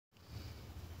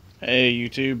Hey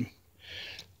YouTube,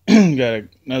 got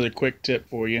another quick tip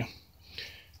for you.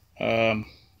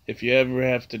 If you ever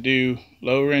have to do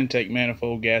lower intake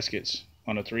manifold gaskets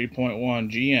on a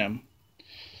 3.1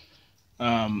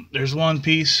 GM, there's one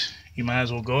piece you might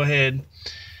as well go ahead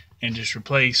and just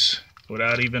replace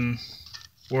without even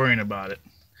worrying about it.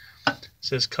 It's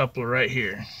this coupler right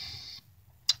here.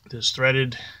 This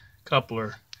threaded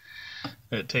coupler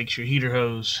that takes your heater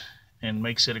hose and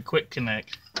makes it a quick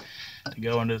connect to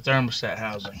go into the thermostat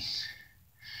housing,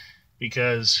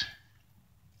 because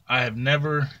I have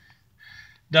never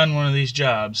done one of these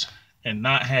jobs and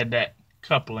not had that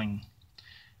coupling.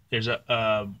 There's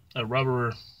a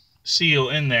rubber seal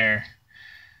in there,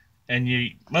 and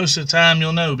most of the time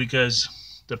you'll know because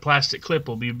the plastic clip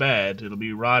will be bad. It'll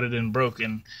be rotted and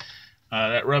broken.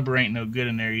 That rubber ain't no good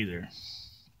in there either.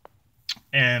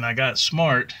 And I got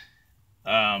smart.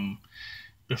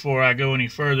 Before I go any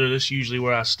further, this is usually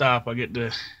where I stop. I get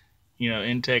the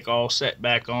intake all set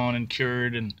back on and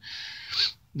cured, and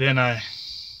then I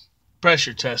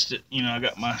pressure test it.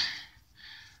 I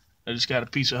just got a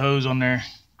piece of hose on there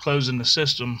closing the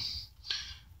system,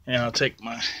 and I'll take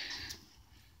my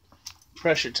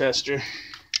pressure tester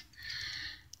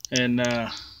and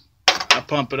I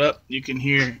pump it up. You can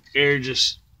hear air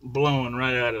just blowing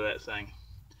right out of that thing.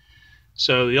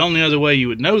 So the only other way you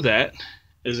would know that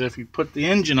is if you put the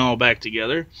engine all back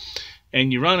together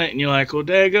and you run it and you're like, well,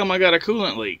 daggum, I got a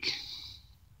coolant leak.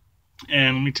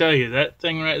 And let me tell you, that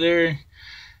thing right there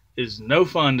is no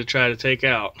fun to try to take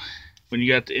out when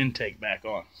you got the intake back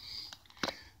on.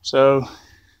 So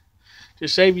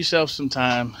just save yourself some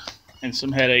time and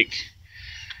some headache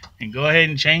and go ahead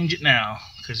and change it now,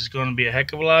 because it's going to be a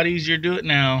heck of a lot easier to do it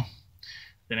now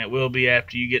than it will be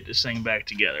after you get this thing back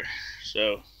together.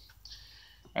 So,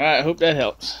 alright, I hope that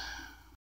helps.